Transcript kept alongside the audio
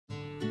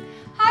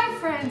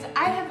friends,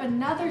 I have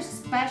another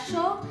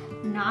special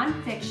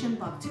non-fiction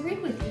book to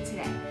read with you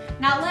today.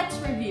 Now let's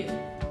review.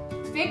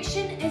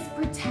 Fiction is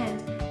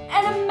pretend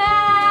and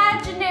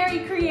imaginary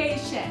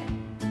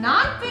creation.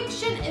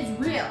 Non-fiction is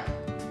real.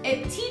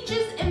 It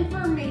teaches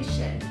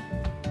information.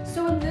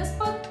 So in this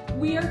book,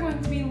 we are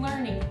going to be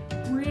learning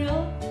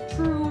real,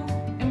 true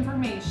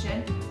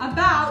information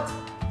about,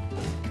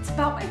 it's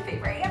about my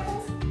favorite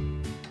animals.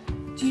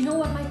 Do you know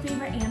what my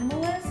favorite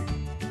animal is?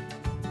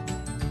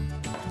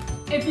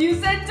 If you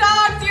said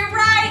dogs, you're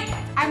right!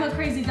 I'm a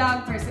crazy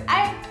dog person.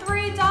 I have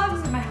 3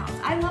 dogs in my house.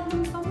 I love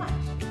them so much.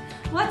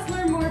 Let's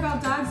learn more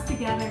about dogs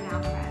together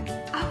now, friends.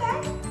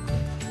 Okay?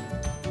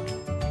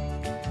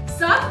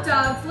 Some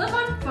dogs live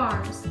on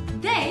farms.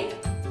 They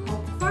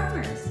help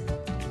farmers.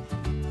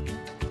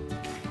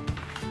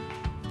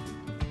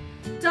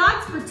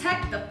 Dogs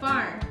protect the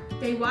farm.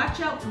 They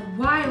watch out for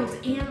wild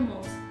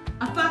animals.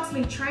 A fox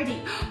may try to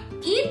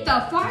eat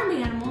the farm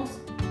animals.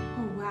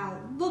 Oh wow,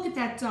 look at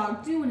that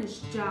dog doing his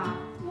job.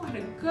 What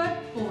a good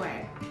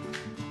boy.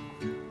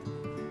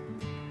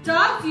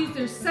 Dogs use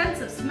their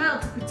sense of smell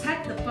to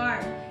protect the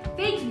farm.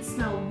 They can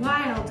smell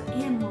wild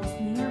animals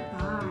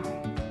nearby.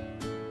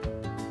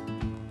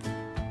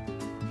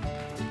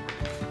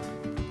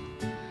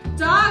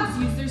 Dogs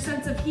use their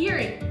sense of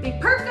hearing. They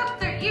perk up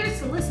their ears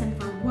to listen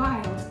for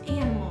wild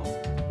animals.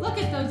 Look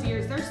at those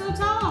ears, they're so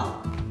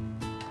tall.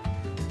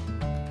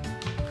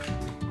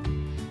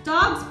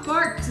 Dogs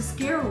bark to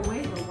scare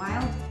away the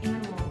wild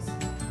animals.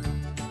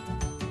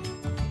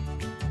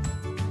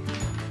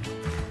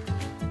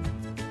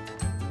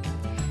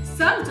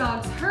 Some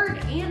dogs herd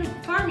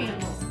farm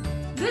animals.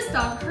 This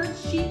dog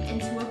herds sheep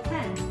into a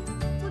pen.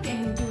 Look at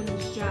him doing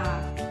his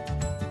job.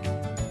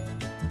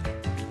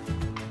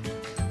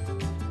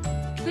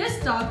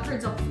 This dog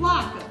herds a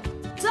flock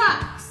of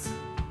ducks.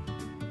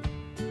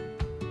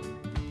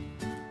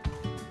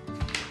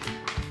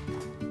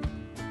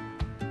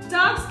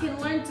 Dogs can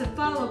learn to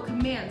follow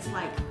commands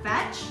like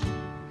fetch.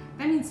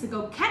 That means to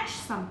go catch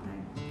something.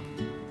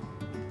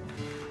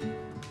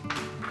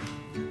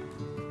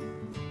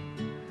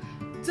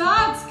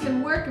 Dogs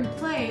can work and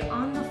play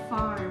on the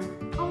farm.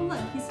 Oh look,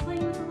 he's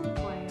playing with a little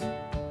boy.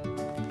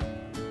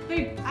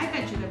 I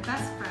bet you they're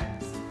best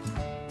friends.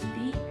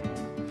 The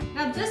end.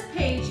 Now this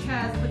page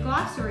has the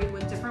glossary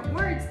with different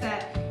words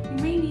that you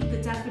may need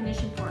the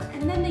definition for.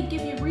 And then they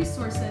give you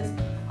resources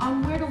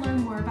on where to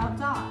learn more about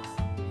dogs.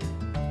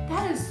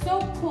 That is so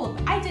cool.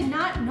 I did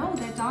not know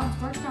that dogs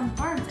worked on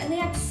farms and they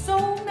had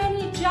so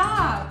many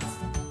jobs.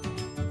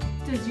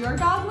 Does your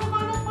dog live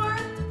on a farm?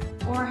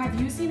 Or have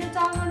you seen a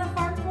dog on a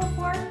farm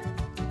before?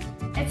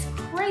 It's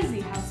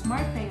crazy how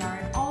smart they are